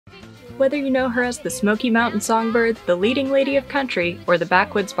Whether you know her as the Smoky Mountain Songbird, the leading lady of country, or the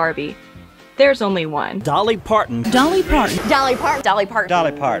backwoods Barbie, there's only one. Dolly Parton. Dolly Parton. Dolly Parton. Dolly Parton.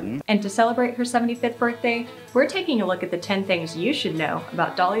 Dolly Parton. And to celebrate her 75th birthday, we're taking a look at the 10 things you should know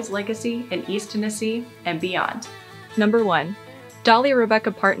about Dolly's legacy in East Tennessee and beyond. Number 1. Dolly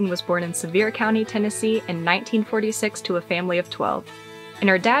Rebecca Parton was born in Sevier County, Tennessee in 1946 to a family of 12, and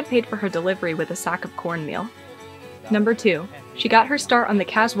her dad paid for her delivery with a sack of cornmeal. Number 2. She got her start on the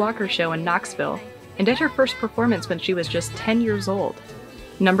Kaz Walker Show in Knoxville, and did her first performance when she was just 10 years old.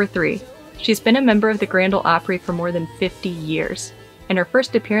 Number 3. She's been a member of the Grand Ole Opry for more than 50 years, and her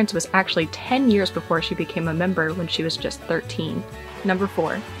first appearance was actually 10 years before she became a member when she was just 13. Number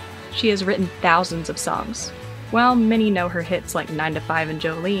 4. She has written thousands of songs. While many know her hits like 9 to 5 and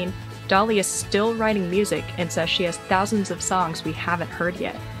Jolene, Dolly is still writing music and says she has thousands of songs we haven't heard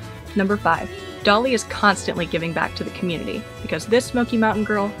yet. Number 5. Dolly is constantly giving back to the community, because this Smoky Mountain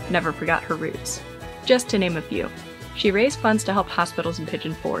girl never forgot her roots. Just to name a few. She raised funds to help hospitals in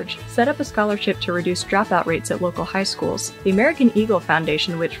Pigeon Forge, set up a scholarship to reduce dropout rates at local high schools. The American Eagle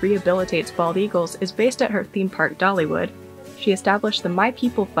Foundation, which rehabilitates bald eagles, is based at her theme park Dollywood. She established the My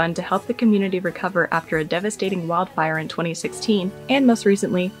People Fund to help the community recover after a devastating wildfire in 2016, and most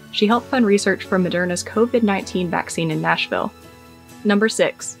recently, she helped fund research for Moderna's COVID-19 vaccine in Nashville. Number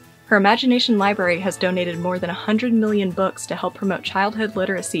 6. Her Imagination Library has donated more than 100 million books to help promote childhood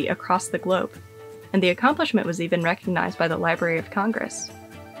literacy across the globe, and the accomplishment was even recognized by the Library of Congress.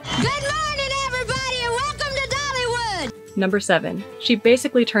 Good morning, everybody, and welcome to Dollywood! Number 7. She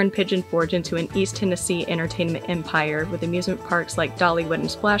basically turned Pigeon Forge into an East Tennessee entertainment empire with amusement parks like Dollywood and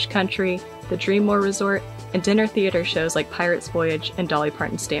Splash Country, the Dreammore Resort, and dinner theater shows like Pirate's Voyage and Dolly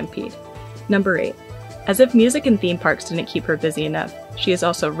Parton Stampede. Number 8. As if music and theme parks didn't keep her busy enough, she has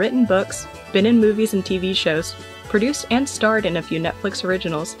also written books, been in movies and TV shows, produced and starred in a few Netflix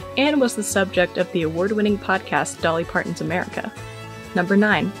originals, and was the subject of the award-winning podcast Dolly Parton's America. Number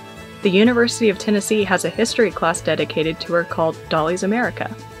 9. The University of Tennessee has a history class dedicated to her called Dolly's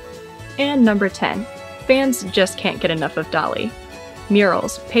America. And number 10. Fans just can't get enough of Dolly.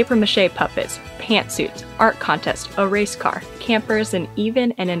 Murals, papier-mâché puppets, pantsuits, art contests, a race car, campers, and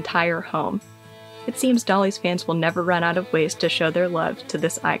even an entire home. It seems Dolly's fans will never run out of ways to show their love to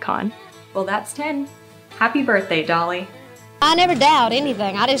this icon. Well, that's 10. Happy birthday, Dolly. I never doubt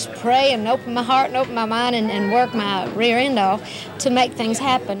anything. I just pray and open my heart and open my mind and work my rear end off to make things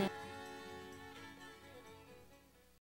happen.